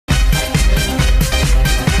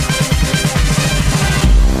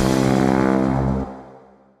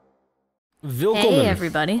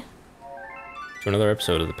everybody. To another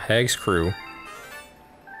episode of the Pags Crew.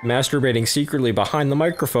 Masturbating secretly behind the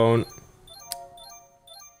microphone.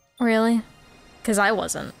 Really? Because I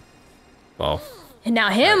wasn't. Well. And now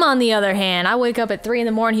him, on the other hand, I wake up at 3 in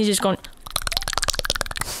the morning, he's just going...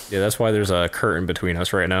 Yeah, that's why there's a curtain between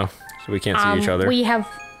us right now. So we can't see each other. We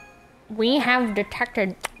have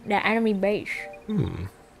detected the enemy base.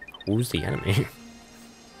 Who's the enemy?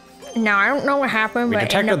 Now, I don't know what happened,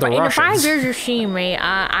 but in the 5 years you've seen me,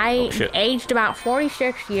 I aged about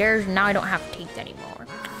 46 years, and now I don't have teeth anymore.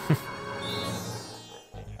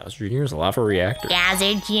 Bowser Jr. is a lava reactor.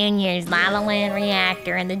 Bowser Jr.'s Lava Land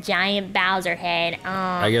reactor and the giant Bowser head.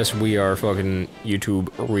 I guess we are fucking YouTube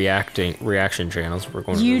reaction channels. We're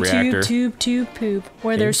going to the reactor. YouTube, tube, poop.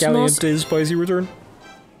 Where King there's Caliente's spicy return.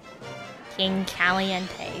 King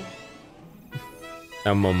Caliente.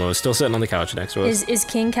 Now Momo's still sitting on the couch next to us. Is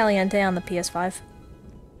King Caliente on the PS5?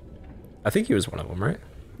 I think he was one of them, right?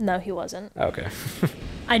 No, he wasn't. Okay.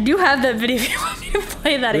 I do have that video if you want me to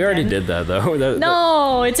play that again. We already did that, though.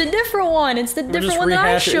 No, it's a different one. It's the different one that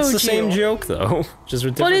I showed you. It's the same joke, though. Just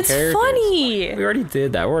with different characters. But it's funny. We already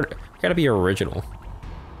did that. We gotta be original.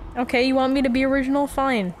 Okay, you want me to be original?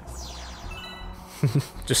 Fine.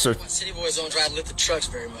 Just so... City boys don't drive lifted trucks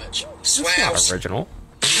very much. It's not original.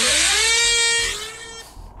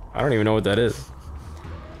 I don't even know what that is.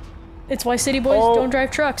 It's why city boys don't drive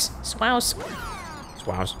trucks. Swouse.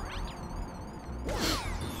 Swouse.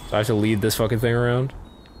 So I have to lead this fucking thing around?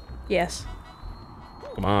 Yes.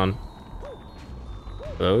 Come on.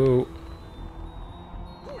 Oh.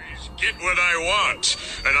 Please get what I want,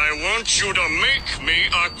 and I want you to make me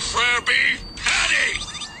a Krabby Patty!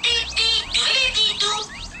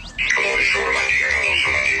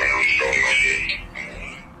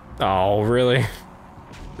 Oh, really?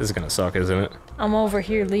 This is gonna suck, isn't it? I'm over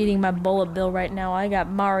here leading my bullet bill right now. I got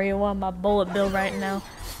Mario on my bullet bill right now.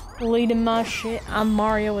 Leading my shit. I'm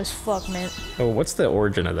Mario as fuck, man. Oh, what's the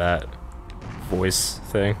origin of that voice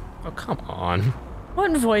thing? Oh, come on.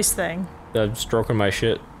 What voice thing? Stroking my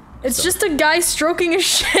shit. It's just a guy stroking his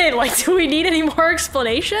shit. Like, do we need any more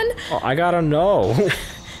explanation? Oh, I gotta know.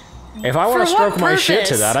 If I want to stroke my shit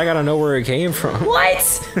to that, I gotta know where it came from. What?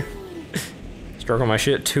 Stroking my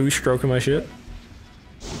shit to stroking my shit?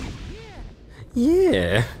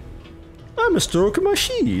 Yeah. I'm a stroking my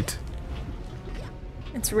shit.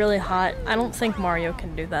 It's really hot. I don't think Mario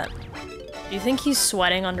can do that. Do you think he's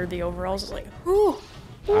sweating under the overalls? It's like, ooh.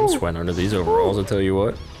 I'm sweating under these overalls, I'll tell you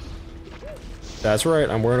what. That's right,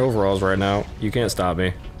 I'm wearing overalls right now. You can't stop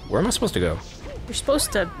me. Where am I supposed to go? You're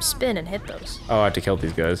supposed to spin and hit those. Oh, I have to kill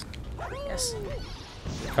these guys. Yes.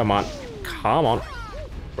 Come on. Come on.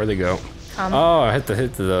 Where'd they go? Oh, I hit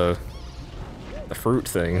the fruit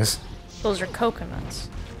things. Those are coconuts.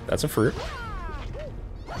 That's a fruit.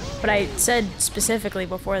 But I said specifically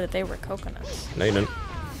before that they were coconuts. No, you didn't.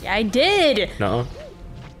 Yeah, I did! No.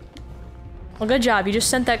 Well, good job. You just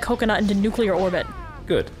sent that coconut into nuclear orbit.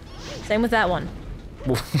 Good. Same with that one.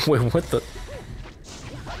 Wait, what the?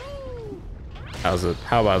 How's it?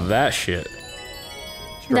 How about that shit?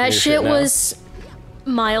 That shit was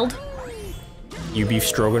mild. You beef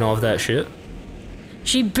stroganoff that shit?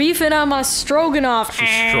 She beefing on my stroganoff. She's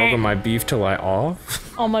stroking my beef till I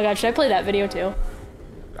off? Oh my god, should I play that video too?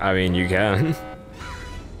 I mean, you can.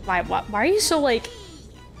 Why are you so like...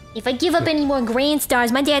 If I give up any more grand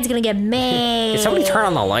stars, my dad's gonna get mad. Can somebody turn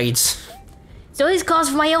on the lights? So this calls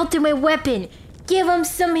for my ultimate weapon. Give him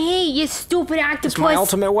some heat, you stupid octopus. It's my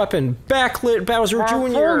ultimate weapon. Backlit Bowser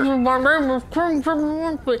Jr.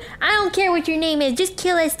 I don't care what your name is, just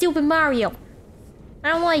kill that stupid Mario. I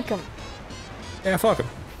don't like him. Yeah, fuck him.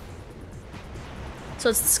 So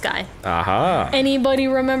it's this guy. Aha. Anybody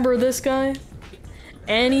remember this guy?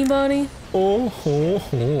 Anybody? Oh, ho,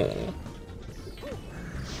 ho.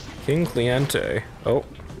 King Cliente. Oh.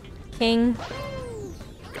 King.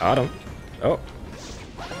 Got him. Oh.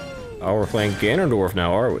 Oh, we're playing Ganondorf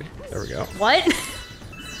now, are we? There we go. What?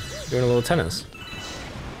 Doing a little tennis.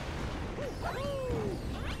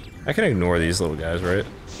 I can ignore these little guys, right?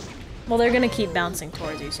 Well, they're gonna keep bouncing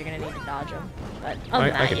towards you, so you're gonna need to dodge them. But other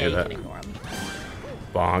than that, can yeah, do you that. can ignore them.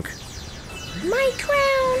 Bonk. My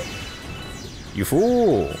crown! You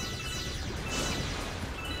fool!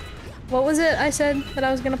 What was it I said that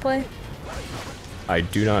I was gonna play? I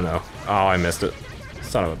do not know. Oh, I missed it.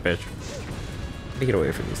 Son of a bitch. Let me get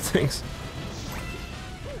away from these things.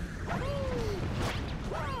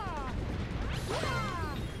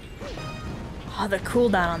 Oh, the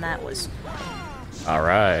cooldown on that was...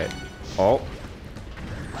 Alright. Oh.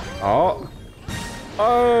 Oh.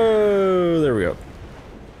 Oh, there we go.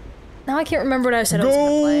 Now I can't remember what I said I was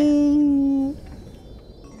gonna play.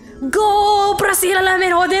 Go, Brasil es la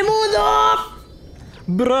mejor del mundo!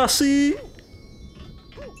 Brasil!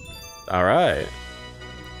 Alright.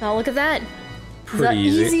 Now look at that. Pretty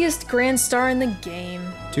easy. Easiest Grand Star in the game.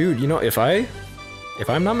 Dude, you know, if I'm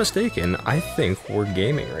not mistaken, I think we're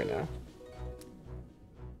gaming right now.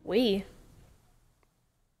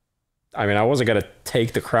 I mean, I wasn't gonna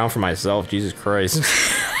take the crown for myself, Jesus Christ.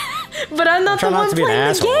 But I'm not the one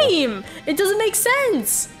playing the game! It doesn't make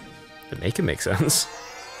sense! Make it make sense.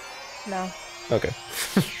 No. Okay.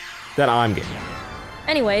 Then I'm gaming.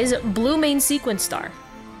 Anyways, blue main sequence star.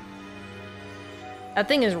 That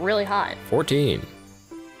thing is really hot. 14.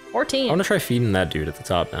 14. I wanna try feeding that dude at the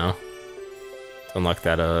top now. To unlock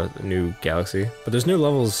that new galaxy. But there's new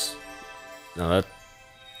levels. No, that...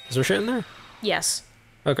 Is there shit in there? Yes.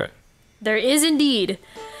 Okay. There is indeed.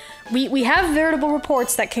 We have veritable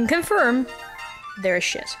reports that can confirm there is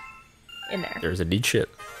shit in there. There's indeed shit.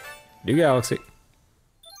 New galaxy.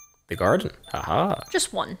 The garden. Haha.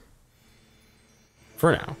 Just one.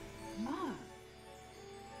 For now.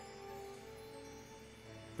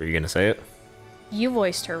 Were you gonna say it? You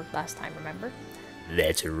voiced her last time, remember?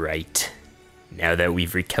 That's right. Now that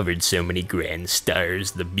we've recovered so many grand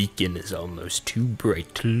stars, the beacon is almost too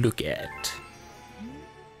bright to look at.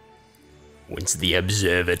 Once the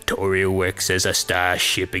observatory works as a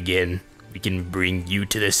starship again, we can bring you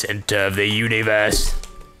to the center of the universe.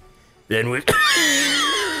 Then we...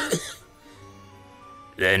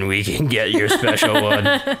 Then we can get your special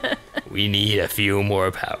one. We need a few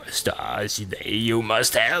more power stars. You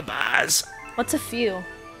must help us. What's a few?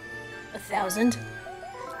 1,000?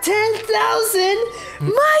 10,000?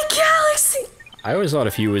 My galaxy! I always thought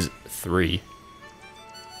a few was 3.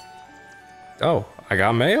 Oh, I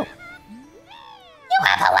got mail. You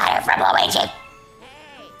have a letter from Luigi.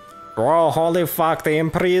 Bro, holy fuck, they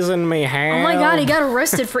imprisoned me, hell. Oh my god, he got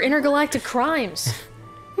arrested for intergalactic crimes.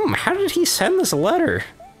 How did he send this letter?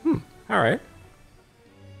 Alright.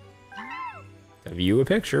 To view a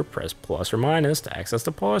picture, press plus or minus to access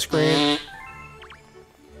the pause screen.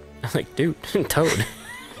 I'm like, dude, Toad.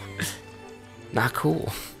 Not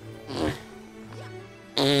cool.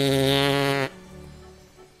 But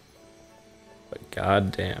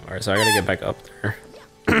goddamn. Alright, so I gotta get back up there.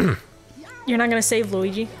 You're not gonna save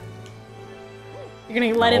Luigi? You're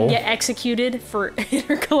gonna let him get executed for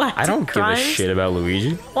intergalactic I don't crimes? give a shit about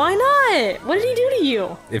Luigi. Why not? What did he do to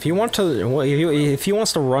you? If he wants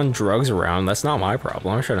to run drugs around, that's not my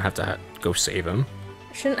problem. I shouldn't have to go save him.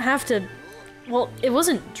 Shouldn't have to. Well, it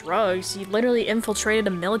wasn't drugs. He literally infiltrated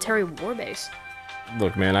a military warbase.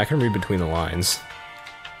 Look, man, I can read between the lines.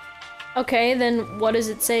 Okay, then what does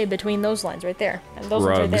it say between those lines right there? And those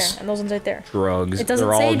ones right there. And those ones right there. Drugs. It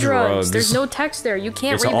doesn't say drugs. There's no text there. You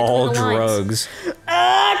can't read between the lines. It's all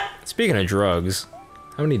drugs. Speaking of drugs,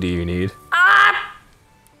 how many do you need?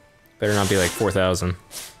 Better not be like 4,000.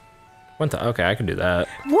 Okay, I can do that.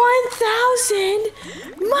 1,000!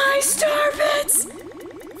 My star bits!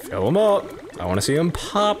 Fill them up. I want to see them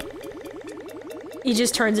pop. He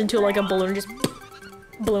just turns into like a balloon, just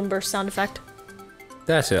balloon burst sound effect.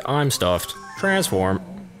 That's it. I'm stuffed. Transform.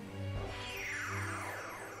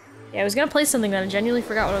 Yeah, I was gonna play something that I genuinely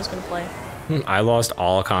forgot what I was gonna play. I lost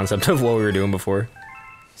all concept of what we were doing before.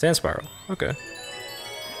 Sand spiral. Okay.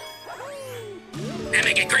 And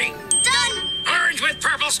make it green. Done. Orange with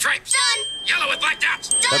purple stripes. Done. Yellow with black dots.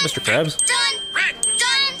 Done. Is that Mr. Krabs? Done. Red.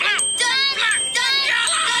 Done. Blue. Done. Black. Done.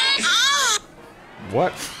 Yellow.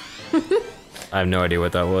 What? I have no idea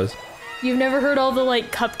what that was. You've never heard all the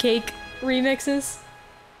like Cupcake remixes?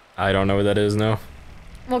 I don't know what that is now.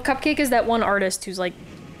 Well, Cupcake is that one artist who's like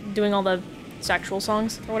doing all the sexual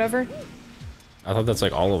songs or whatever. I thought that's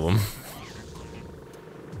like all of them.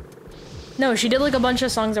 No, she did like a bunch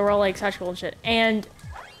of songs that were all like sexual and shit. And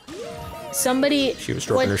somebody... She was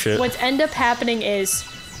stroking her shit. What's end up happening is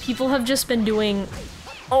people have just been doing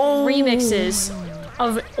remixes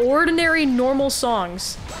of ordinary, normal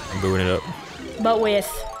songs. I'm booing it up. But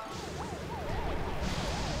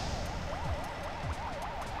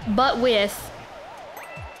with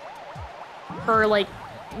her like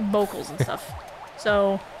vocals and stuff.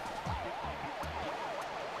 So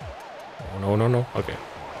Oh, no. Okay.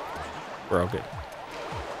 We're all good.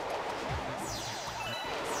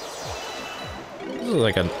 This is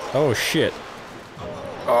like a... Oh, shit.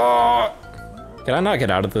 Oh! Can I not get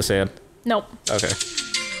out of the sand? nope. Okay.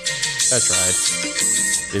 I tried.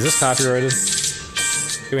 Is this copyrighted?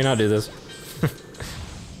 Can we not do this?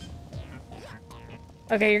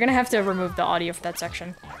 Okay, you're gonna have to remove the audio for that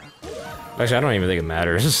section. Actually, I don't even think it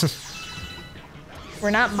matters. We're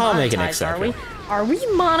not monetized, I'll make an are exception. we? Are we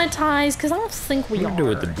monetized? Because I don't think we We'll are.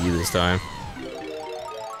 do it the B this time.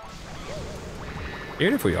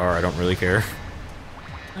 Even if we are, I don't really care.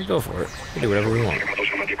 I go for it. We do whatever we want.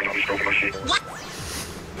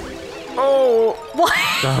 Oh! What?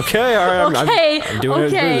 Okay, alright. Okay, I'm doing it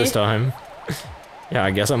through this time. Yeah,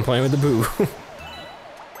 I guess I'm playing with the boo.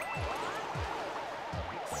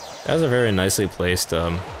 That was a very nicely placed,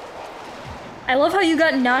 I love how you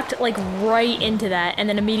got knocked, like, right into that, and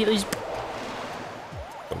then immediately just...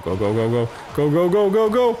 Go, go, go, go, go, go, go, go,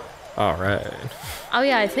 go! Alright. Oh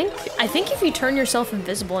yeah, I think if you turn yourself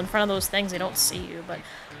invisible in front of those things, they don't see you, but...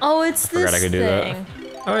 Oh, it's this I could do thing.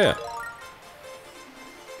 That. Oh yeah.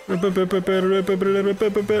 Am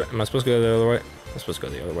I supposed to go the other way? I'm supposed to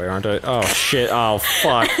go the other way, aren't I? Oh shit, oh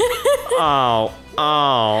fuck. Oh,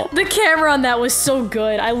 oh. The camera on that was so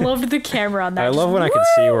good. I loved the camera on that. I love when I can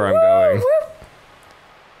see where I'm going.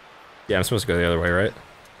 Yeah, I'm supposed to go the other way, right?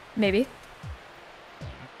 Maybe.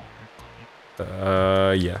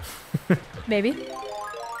 Yeah. Maybe.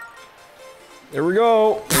 There we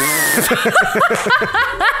go.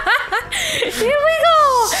 Here we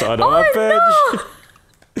go. Son of a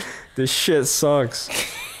bitch. This shit sucks.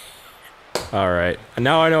 Alright,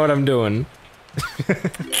 now I know what I'm doing.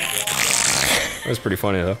 That was pretty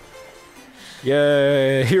funny though.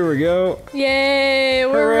 Yay, here we go. Yay,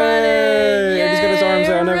 we're Hooray! running. Yay, He's got his arms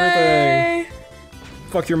out and hooray. everything.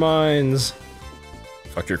 Fuck your mines.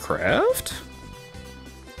 Fuck your craft?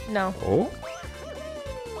 No. Oh.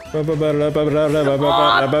 It's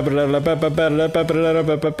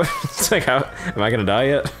like, how, am I gonna die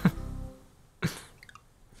yet?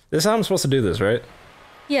 This is how I'm supposed to do this, right?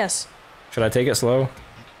 Yes. Should I take it slow?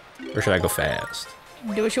 Or should I go fast?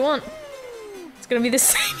 Do what you want. It's gonna be the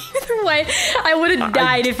same either way. I would have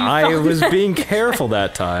died if you I thought was that. being careful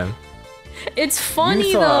that time. It's funny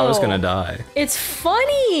You thought though. I was gonna die. It's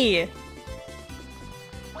funny.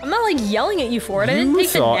 I'm not like yelling at you for it. I didn't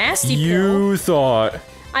take the nasty pill. You thought.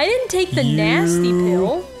 I didn't take the nasty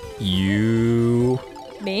pill. You.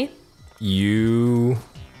 Me. You.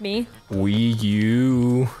 Me.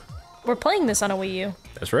 You. We're playing this on a Wii U.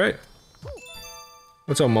 That's right.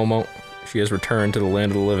 What's up, Momo? She has returned to the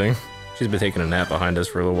land of the living. She's been taking a nap behind us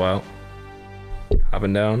for a little while.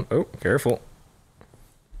 Hopping down. Oh, careful.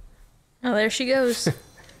 Oh, there she goes.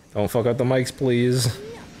 Don't fuck up the mics, please.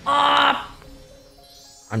 Ah!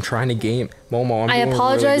 I'm trying to game. Momo, I doing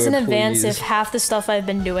apologize really in good, advance please. if half the stuff I've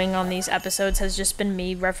been doing on these episodes has just been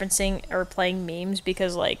me referencing or playing memes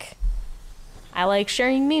because, like, I like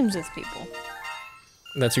sharing memes with people.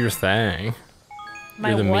 That's your thing. My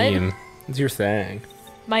You're the what? meme. It's your thing.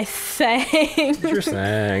 My thing. It's your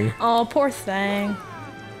thing. Oh, poor thing.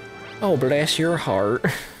 Oh, bless your heart.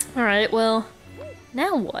 Alright, well,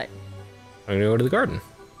 now what? I'm gonna go to the garden.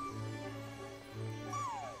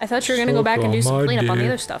 I thought you were gonna go back and do some cleanup on the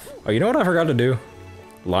other stuff. Oh, you know what I forgot to do?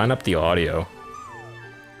 Line up the audio.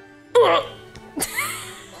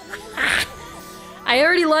 I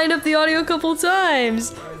already lined up the audio a couple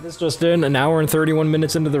times. This just in, an hour and 31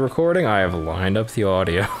 minutes into the recording, I have lined up the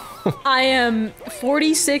audio. I am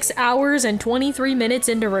 46 hours and 23 minutes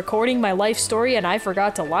into recording my life story and I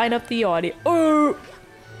forgot to line up the audio. Oh!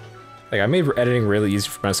 Like, I made editing really easy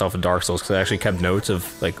for myself in Dark Souls because I actually kept notes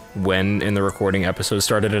of, like, when in the recording episodes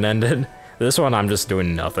started and ended. This one, I'm just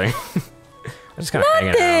doing nothing. I'm just kind of hanging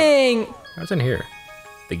out. Nothing! What's in here?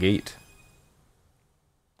 The gate.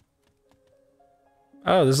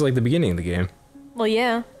 Oh, this is like the beginning of the game. Well,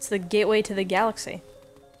 yeah, it's the gateway to the galaxy.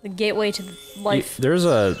 The gateway to life. There's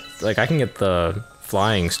a, like, I can get the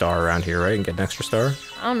flying star around here, right? And get an extra star?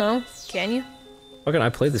 I don't know. Can you? Look, I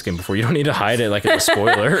played this game before. You don't need to hide it like it's a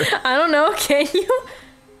spoiler. I don't know. Can you?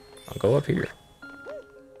 I'll go up here.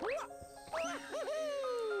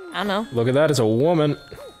 I don't know. Look at that, it's a woman.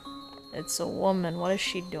 It's a woman. What is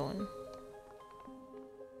she doing?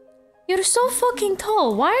 You're so fucking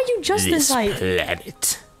tall. Why are you just this height?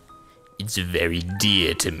 planet. It's very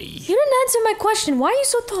dear to me. You didn't answer my question. Why are you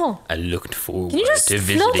so tall? I looked forward Can you just to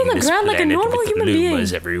float visiting on the this ground like a planet normal with human Lumas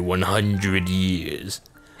being? every 100 years.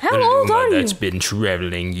 How The old Luma are you? that's been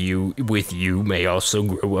traveling with you may also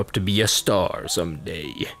grow up to be a star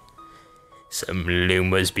someday. Some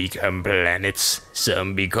Lumas become planets,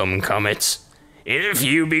 some become comets, and a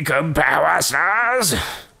few become power stars.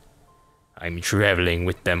 I'm traveling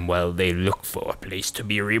with them while they look for a place to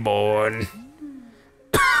be reborn.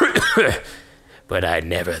 But I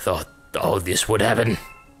never thought all this would happen.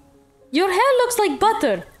 Your hair looks like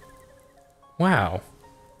butter. Wow.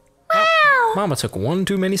 Wow. Mama took one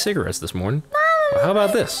too many cigarettes this morning. Well, how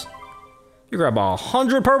about this? You grab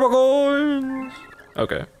 100 purple coins.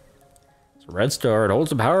 Okay. It's a red star. It holds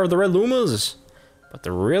the power of the red Lumas. But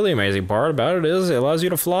the really amazing part about it is it allows you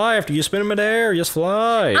to fly after you spin them in air. Just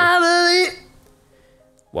fly. I believe.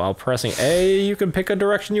 While pressing A, you can pick a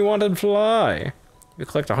direction you want to fly. You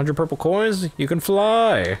collect 100 purple coins, you can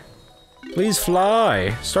fly. Please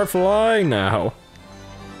fly. Start flying now.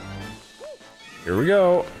 Here we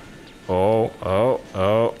go. Oh,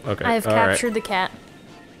 okay. I have captured the cat.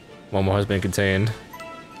 Momo has been contained.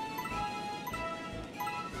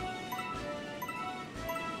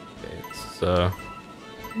 It's,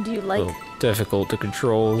 do you like... a little difficult to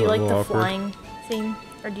control. Do you like the awkward. flying theme?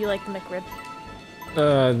 Or do you like the McRib?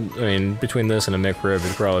 I mean, between this and a McRib,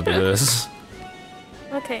 it'd probably be this.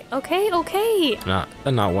 Okay.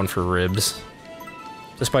 Not one for ribs.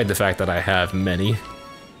 Despite the fact that I have many.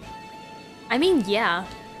 I mean, yeah.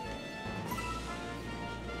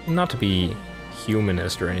 Not to be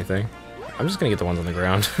humanist or anything. I'm just gonna get the ones on the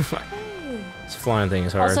ground. This flying thing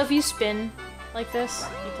is hard. Also, if you spin like this,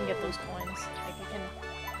 you can get those coins. Like you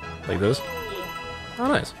can... Like this? Yeah. Oh,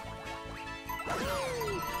 nice.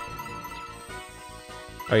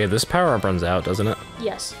 Oh yeah, this power-up runs out, doesn't it?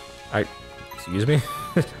 Yes. Excuse me?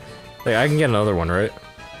 Like, I can get another one, right?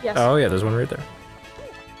 Yes. Oh yeah, there's one right there.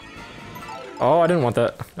 Oh, I didn't want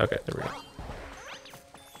that. Okay, there we go.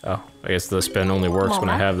 Oh, I guess the spin only works when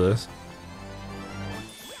I have this.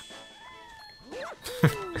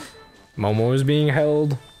 Momo is being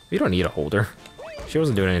held. You don't need a holder. She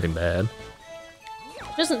wasn't doing anything bad.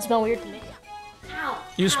 It doesn't smell weird to me. Ow!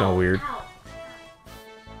 You smell weird. Ow.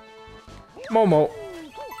 Momo!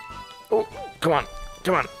 Oh, come on.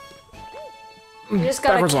 Come on. I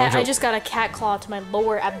just got a cat claw to my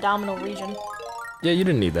lower abdominal region. Yeah, you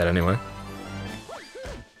didn't need that anyway.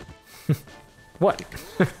 What?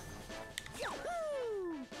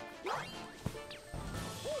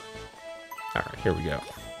 Alright, here we go.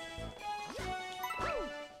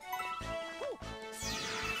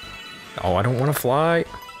 Oh, I don't want to fly.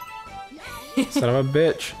 Son of a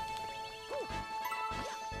bitch.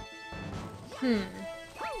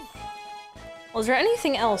 Was there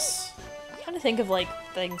anything else? I'm trying to think of, like,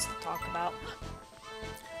 things to talk about.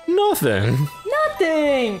 Nothing.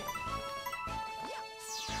 Nothing!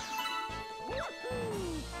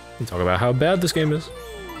 You talk about how bad this game is.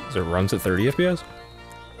 Because it runs at 30 FPS.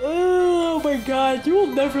 Oh my god, you will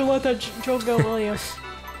never let that joke go, will you?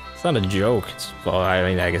 It's not a joke. It's, well, I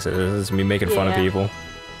mean, I guess it is. It's me making fun of people.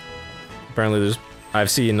 Apparently, I've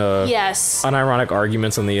seen yes. unironic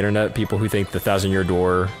arguments on the internet. People who think the Thousand Year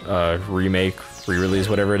Door remake, re-release,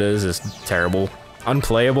 whatever it is terrible,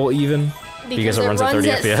 unplayable even, because it runs at 30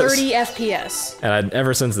 FPS. 30 FPS. And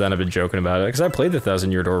ever since then, I've been joking about it because I played the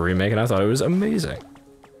Thousand Year Door remake and I thought it was amazing.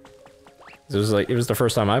 It was the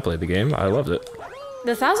first time I played the game. I loved it.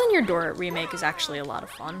 The Thousand Year Door remake is actually a lot of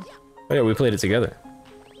fun. Oh yeah, we played it together.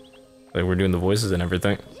 Like, we're doing the voices and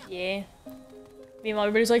everything. Yeah. Meanwhile,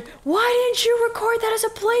 everybody's like, why didn't you record that as a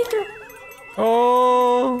playthrough?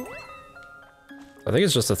 Oh! I think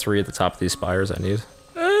it's just the 3 at the top of these spires I need.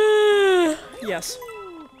 Yes.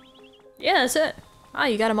 Yeah, that's it. Ah,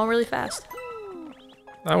 you got them all really fast.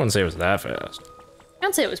 I wouldn't say it was that fast.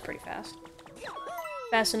 I'd say it was pretty fast.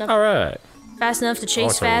 Fast enough. Alright. Fast enough to chase Oh,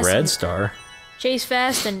 it's fast. a red star. Chase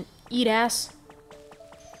fast and eat ass.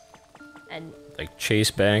 And Like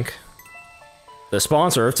Chase Bank. The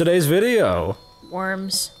sponsor of today's video.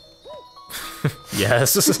 worms.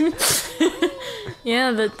 Yes.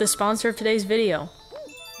 Yeah, the sponsor of today's video.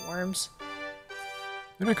 Worms.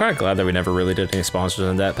 I'm kind of glad that we never really did any sponsors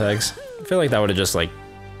on that pegs. I feel like that would have just, like,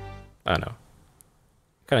 I don't know.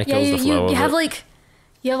 Kind of kills the flow of you have it. like,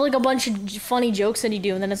 you have like a bunch of funny jokes that you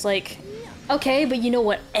do, and then it's like, okay, but you know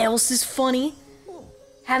what else is funny?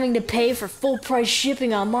 Having to pay for full price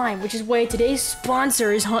shipping online, which is why today's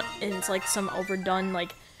sponsor is and it's like some overdone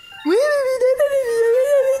like.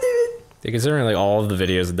 Considering like all of the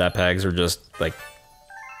videos of that pegs are just like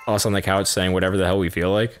us on the couch saying whatever the hell we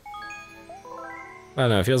feel like. I don't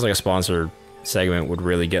know, it feels like a sponsor segment would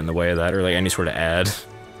really get in the way of that, or like any sort of ad.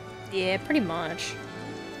 Yeah, pretty much.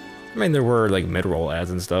 I mean, there were like mid-roll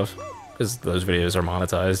ads and stuff, because those videos are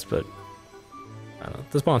monetized, but I don't know,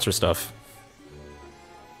 the sponsor stuff,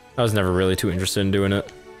 I was never really too interested in doing it.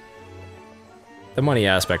 The money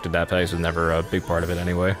aspect of that pegs was never a big part of it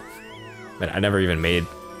anyway. I never even made,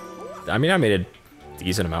 I mean, I made a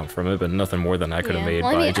decent amount from it, but nothing more than I could have made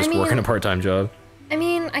by just working a part-time job. I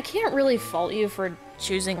mean, I can't really fault you for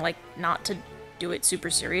choosing, like, not to do it super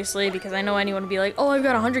seriously, because I know anyone would be like, oh, I've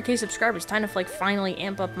got 100k subscribers, time to, like, finally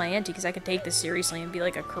amp up my ante, because I could take this seriously and be,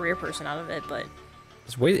 like, a career person out of it, but...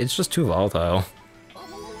 It's just too volatile.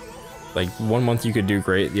 Like, one month you could do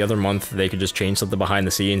great, the other month they could just change something behind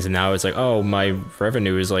the scenes, and now it's like, oh, my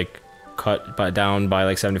revenue is, like, cut down by,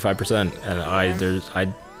 like, 75%, and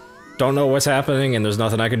I don't know what's happening, and there's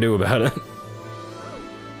nothing I can do about it.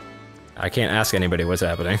 I can't ask anybody what's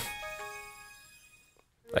happening.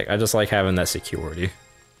 Like, I just like having that security.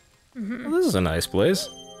 Well, this is a nice place.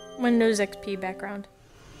 Windows XP background.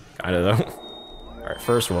 Kinda though. Alright,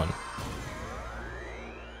 first one.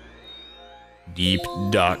 Deep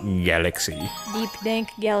Dark Galaxy. Deep dank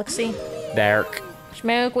galaxy. Dark.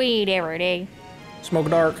 Smoke weed every day. Smoke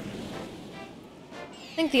dark.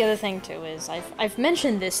 I think the other thing too is I've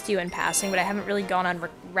mentioned this to you in passing, but I haven't really gone on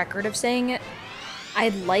record of saying it.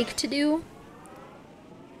 I'd like to do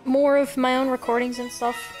more of my own recordings and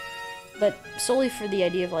stuff, but solely for the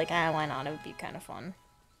idea of like, why not? It would be kind of fun.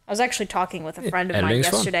 I was actually talking with a friend of mine Editing's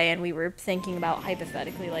fun. yesterday, and we were thinking about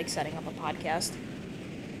hypothetically like setting up a podcast,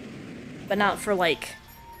 but not for like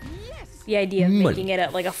the idea of making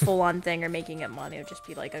it like a full-on thing or making it money. It would just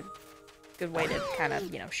be like a good way to kind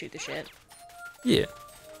of, you know, shoot the shit. Yeah.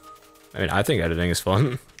 I mean, I think editing is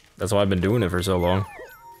fun. That's why I've been doing it for so long.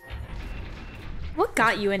 What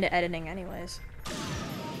got you into editing anyways?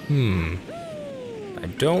 I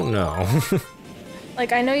don't know.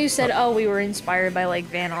 Like, I know you said, oh, we were inspired by, like,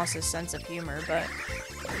 Van Oss's sense of humor, but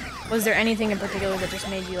was there anything in particular that just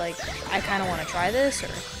made you, like, I kind of want to try this, or?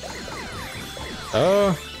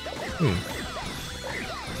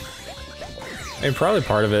 I mean, probably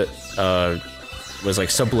part of it, was, like,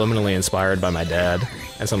 subliminally inspired by my dad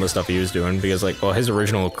and some of the stuff he was doing, because, like, well, his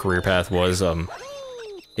original career path was, in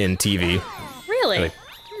TV. Really? Like,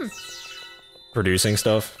 producing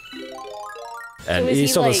stuff. And is he he,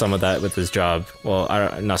 still like- does some of that with his job. Well,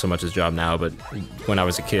 not so much his job now, but when I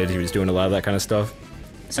was a kid, he was doing a lot of that kind of stuff.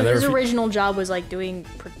 So and there his were a few- original job was, like, doing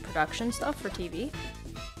production stuff for TV?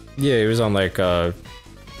 Yeah, he was on, like,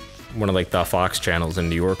 one of, like, the Fox channels in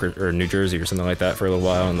New York or New Jersey or something like that for a little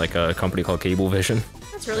while, in, like, a company called Cablevision.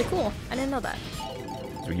 That's really cool. I didn't know that.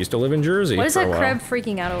 So we used to live in Jersey What is for a that while. Kreb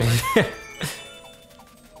freaking out over?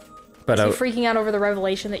 But, Is he freaking out over the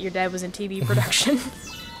revelation that your dad was in TV production?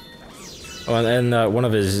 and one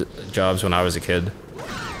of his jobs when I was a kid,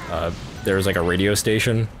 there was, like, a radio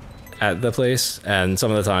station at the place, and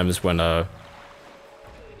some of the times when,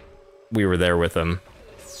 we were there with him,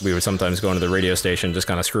 we would sometimes go into the radio station, just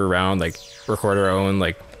kind of screw around, like, record our own,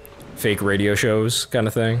 like, fake radio shows kind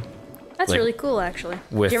of thing. That's Like, really cool, actually.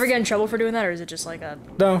 with- Do you ever get in trouble for doing that, or is it just like a...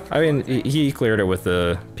 No, I mean, he cleared it with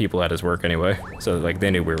the people at his work anyway, so, like, they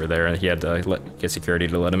knew we were there, and he had to get security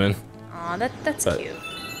to let him in. Aw, that's But- cute.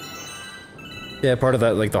 Yeah, part of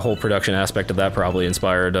that, like, the whole production aspect of that probably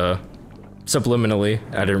inspired, subliminally,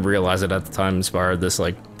 I didn't realize it at the time, inspired this,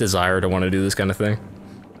 like, desire to want to do this kind of thing.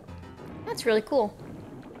 That's really cool.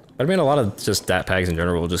 But I mean, a lot of just dat pags in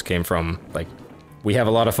general just came from, like, we have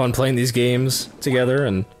a lot of fun playing these games together,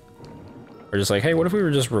 and we're just like, hey, what if we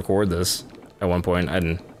were just record this at one point?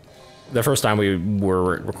 And the first time we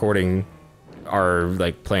were recording our,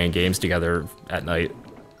 like, playing games together at night,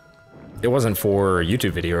 it wasn't for a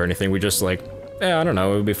YouTube video or anything. We just, like, yeah, I don't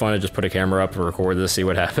know, it would be fun to just put a camera up and record this, see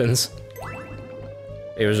what happens.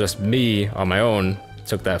 It was just me on my own,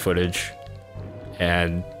 took that footage,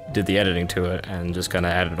 and did the editing to it, and just kind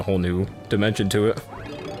of added a whole new dimension to it.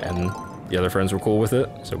 And the other friends were cool with it,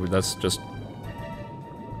 so that's just...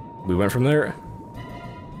 we went from there.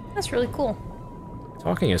 That's really cool.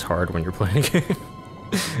 Talking is hard when you're playing a game.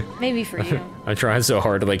 Maybe for you. I'm trying so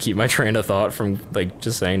hard to, like, keep my train of thought from, like,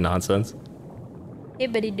 just saying nonsense.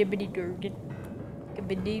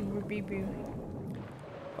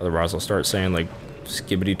 Otherwise I'll start saying, like,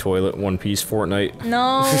 skibbity toilet, One Piece, Fortnite.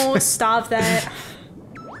 No, stop that.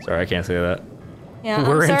 Sorry, I can't say that. Yeah,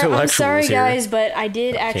 We're I'm intellectuals sorry here. guys, but I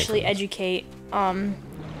did actually believe it. educate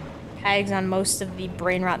Hags on most of the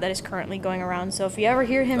brain rot that is currently going around. So if you ever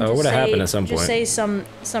hear him Oh, it just would've say, happened at some just point. say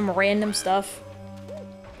some random stuff.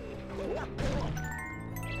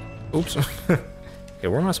 Oops. Okay,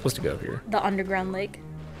 where am I supposed to go here? The underground lake.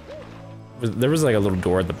 There was, like, a little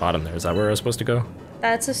door at the bottom there. Is that where I was supposed to go?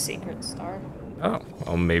 That's a secret star. Oh,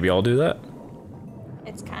 well, maybe I'll do that.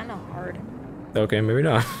 It's kind of hard. Okay, maybe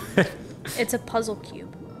not. It's a puzzle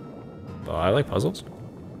cube. Oh, I like puzzles.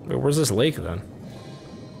 Wait, where's this lake, then?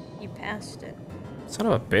 You passed it. Son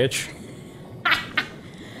of a bitch.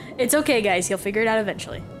 It's okay, guys. He'll figure it out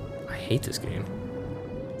eventually. I hate this game.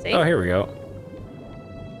 See? Oh, here we go.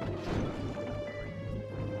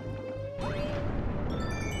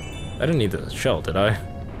 I didn't need the shell, did I?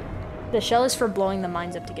 The shell is for blowing the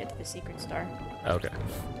mines up to get to the secret star. Okay.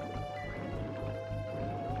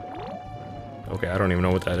 Okay, I don't even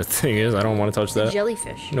know what that thing is. I don't want to touch It's a that.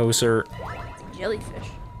 jellyfish. No, sir. It's a jellyfish.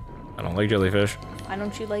 I don't like jellyfish. Why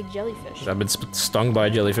don't you like jellyfish? I've been stung by a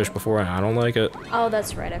jellyfish before, and I don't like it. Oh,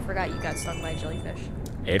 that's right. I forgot you got stung by a jellyfish.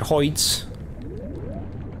 It hurts.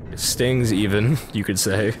 It stings, even, you could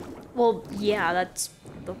say. Well, yeah, that's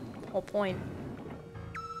the whole point.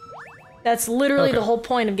 That's literally Okay. the whole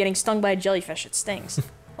point of getting stung by a jellyfish. It stings.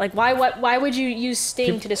 Like, why would you use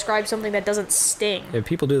sting to describe something that doesn't sting? Yeah,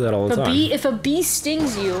 people do that all the time. If a bee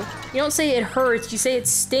stings you, you don't say it hurts, you say it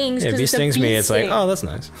stings. Yeah, if it's bee stings me, it's sting. like, oh, that's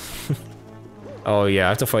nice. Oh yeah, I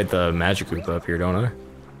have to fight the magic group up here, don't I?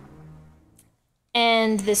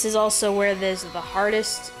 And this is also where there's the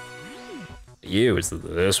hardest. It's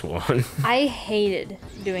this one. I hated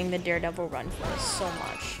doing the Daredevil run for this so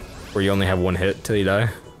much. Where you only have one hit till you die?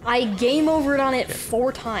 I game overed on it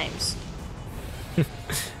 4 times.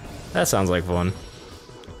 That sounds like fun.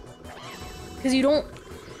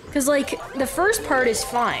 Cause like, the first part is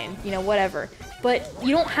fine, you know, whatever. But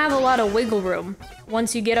you don't have a lot of wiggle room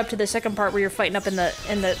once you get up to the second part where you're fighting up in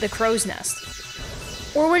the crow's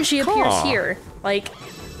nest. Or when she appears here, like...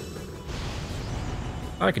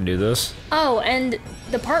 I can do this. Oh, and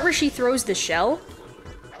the part where she throws the shell,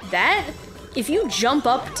 that, if you jump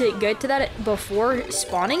up to get to that before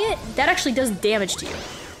spawning it, that actually does damage to you.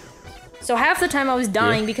 So half the time I was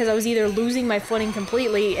dying because I was either losing my footing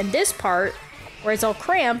completely in this part, where it's all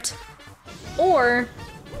cramped, or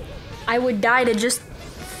I would die to just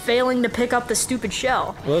failing to pick up the stupid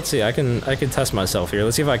shell. Well, let's see. I can test myself here.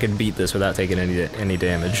 Let's see if I can beat this without taking any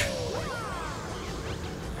damage.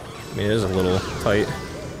 I mean, it is a little tight.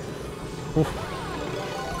 Oof.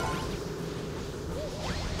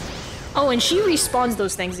 Oh, and she respawns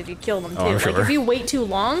those things if you kill them too. Oh, I'm Like sure. if you wait too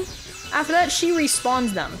long, after that she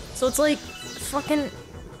respawns them. So it's like fucking.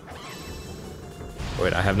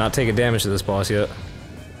 Wait, I have not taken damage to this boss yet.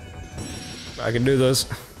 I can do this.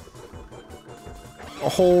 A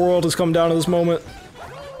whole world has come down to this moment.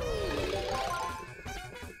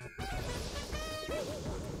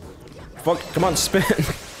 Fuck, come on, spin.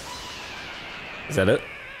 Is that it?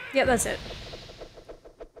 Yeah, that's it.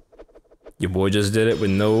 Your boy just did it with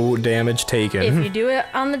no damage taken. If you do it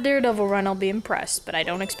on the Daredevil run, I'll be impressed, but I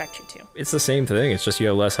don't expect you to. It's the same thing, it's just you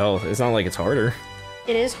have less health. It's not like it's harder.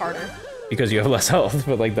 It is harder. Because you have less health,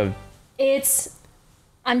 but like the...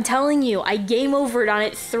 I'm telling you, I game overed on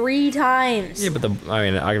it 3 times. Yeah, but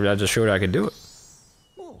I just showed I could do it.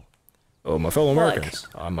 Oh, my fellow Americans.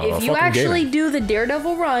 I'm a If you fucking actually gamer. do the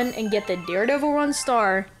Daredevil run and get the Daredevil run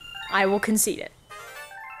star, I will concede it.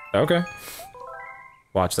 Okay.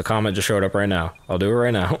 Watch, the comment just showed up right now. I'll do it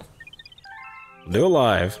right now. I'll do it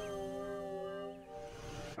live.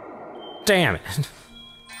 Damn it.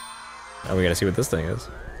 Now we gotta see what this thing is.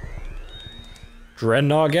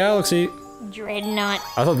 Dreadnought Galaxy. Dreadnought.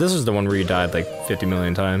 I thought this was the one where you died like 50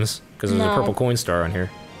 million times. Because there's a No. purple coin star on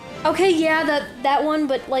here. Okay, yeah, that one,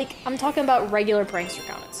 but like, I'm talking about regular prankster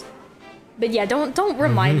comments. But yeah, don't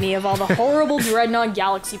remind me of all the horrible Dreadnought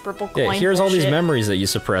Galaxy purple coin Yeah, here's all these bullshit. memories that you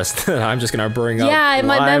suppressed that I'm just gonna bring up. Yeah,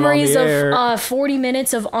 my live on memories the air. of 40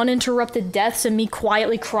 minutes of uninterrupted deaths and me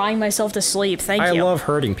quietly crying myself to sleep. Thank I you. love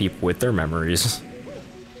hurting people with their memories.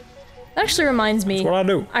 That actually reminds me. That's what I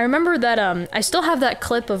do. I remember that I still have that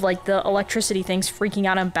clip of like the electricity things freaking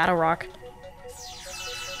out on Battle Rock.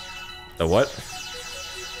 The what?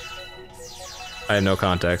 I had no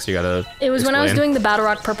context. You gotta. It was when I was explain. doing the Battle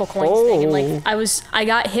Rock purple coins thing, and Oh. like I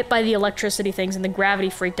got hit by the electricity things, and the gravity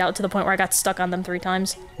freaked out to the point where I got stuck on them 3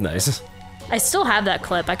 times. Nice. I still have that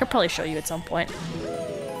clip. I could probably show you at some point.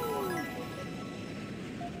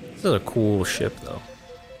 This is a cool ship, though.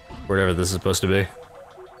 Whatever this is supposed to be.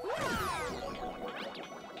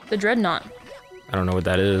 The Dreadnought, I don't know what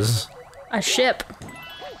that is. a ship.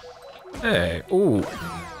 Hey, ooh.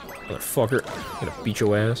 Motherfucker. Gonna beat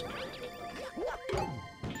your ass.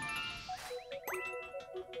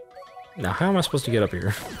 Now, how am I supposed to get up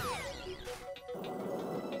here?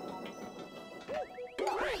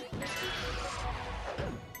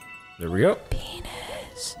 There we go.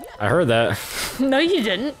 Penis. I heard that. No, you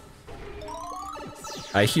didn't.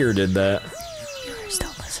 I here did that. Just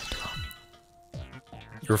don't listen to him.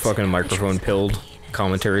 Your fucking microphone pilled.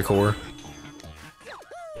 Commentary core.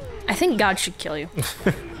 I think God should kill you.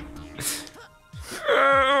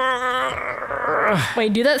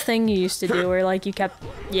 Wait, do that thing you used to do where like you kept.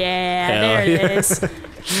 Yeah, Hell there it yeah. is.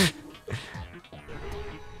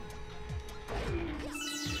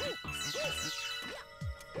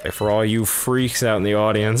 Hey, for all you freaks out in the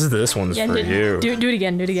audience, this one's Yeah, for you. do it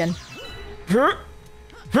again. Do it again.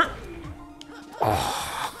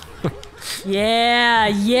 Yeah,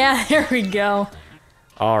 yeah. There we go.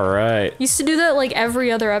 Alright. Used to do that like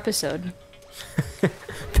every other episode.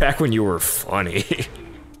 Back when you were funny.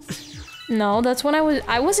 No, that's when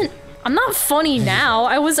I wasn't. I'm not funny now.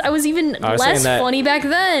 I was even I was less saying that- funny back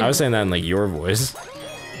then. I was saying that in like your voice.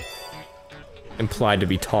 Implied to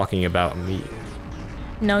be talking about me.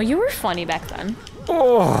 No, you were funny back then.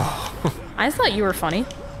 Oh! I thought you were funny.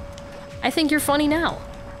 I think you're funny now.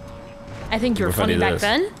 I think you were funny back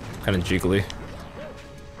then. Kind of jiggly.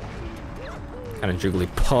 Kind of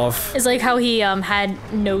Jigglypuff. It's like how he had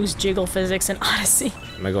nose jiggle physics in Odyssey.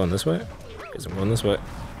 Am I going this way? Guess I'm going this way.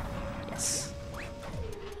 Yes.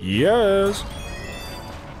 Yes!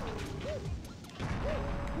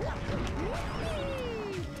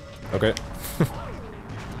 Okay.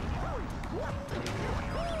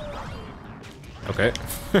 Okay.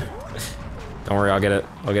 Don't worry, I'll get it.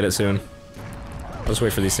 I'll get it soon. Let's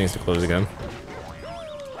wait for these things to close again.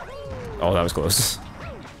 Oh, that was close.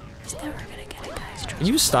 He's never gonna get it, guys. Can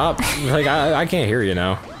you stop? Like, I can't hear you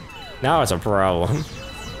now. Now it's a problem.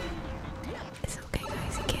 It's okay,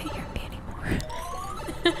 guys. He can't hear me anymore.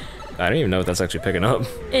 I don't even know if that's actually picking up.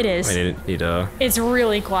 It is. I need It's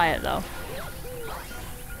really quiet, though.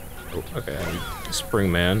 Oh, okay,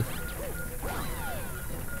 Spring Man.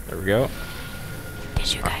 There we go.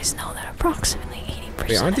 Did you guys know that approximately 80%?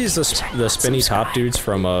 Wait, aren't these the spinny top dudes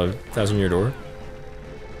from 1,000 Year Door?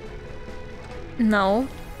 No.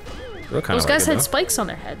 They look kinda Those guys like it, had spikes on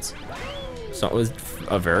their heads. So it was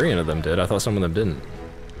a variant of them did. I thought some of them didn't.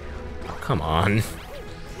 Oh, come on.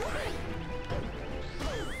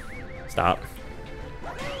 Stop.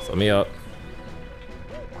 Just let me up.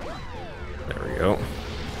 There we go.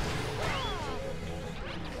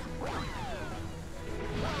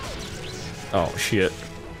 Oh shit.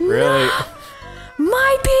 Really?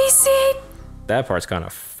 My PC! That part's kind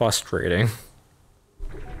of frustrating.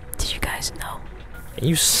 Did you guys know? Can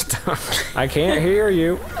you stop? I can't hear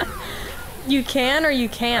you. You can or you I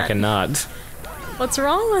can't? cannot. What's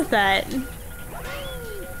wrong with that?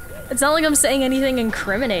 It's not like I'm saying anything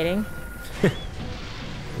incriminating.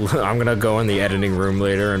 I'm gonna go in the editing room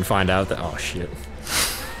later and find out that- oh shit.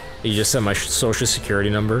 You just said my social security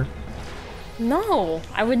number? No,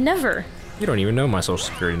 I would never. You don't even know my social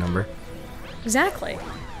security number. Exactly.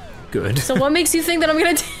 Good. So what makes you think that I'm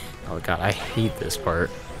gonna do? Oh god, I hate this part.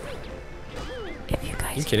 If you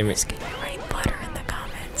guys you kidding me? can you write butter in the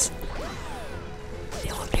comments?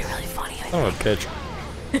 It would be really funny. Oh, a pitch.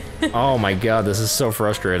 Oh my god, this is so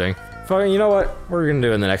frustrating. Fucking, you know what? We're gonna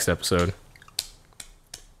do in the next episode.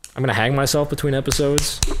 I'm gonna hang myself between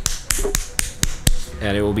episodes.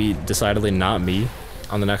 And it will be decidedly not me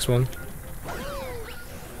on the next one.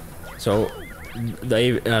 So,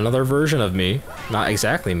 another version of me, not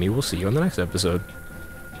exactly me, we'll see you on the next episode.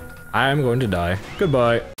 I am going to die.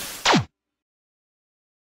 Goodbye.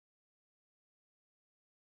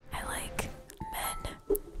 I like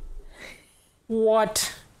men.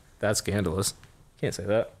 What? That's scandalous. Can't say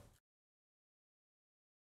that.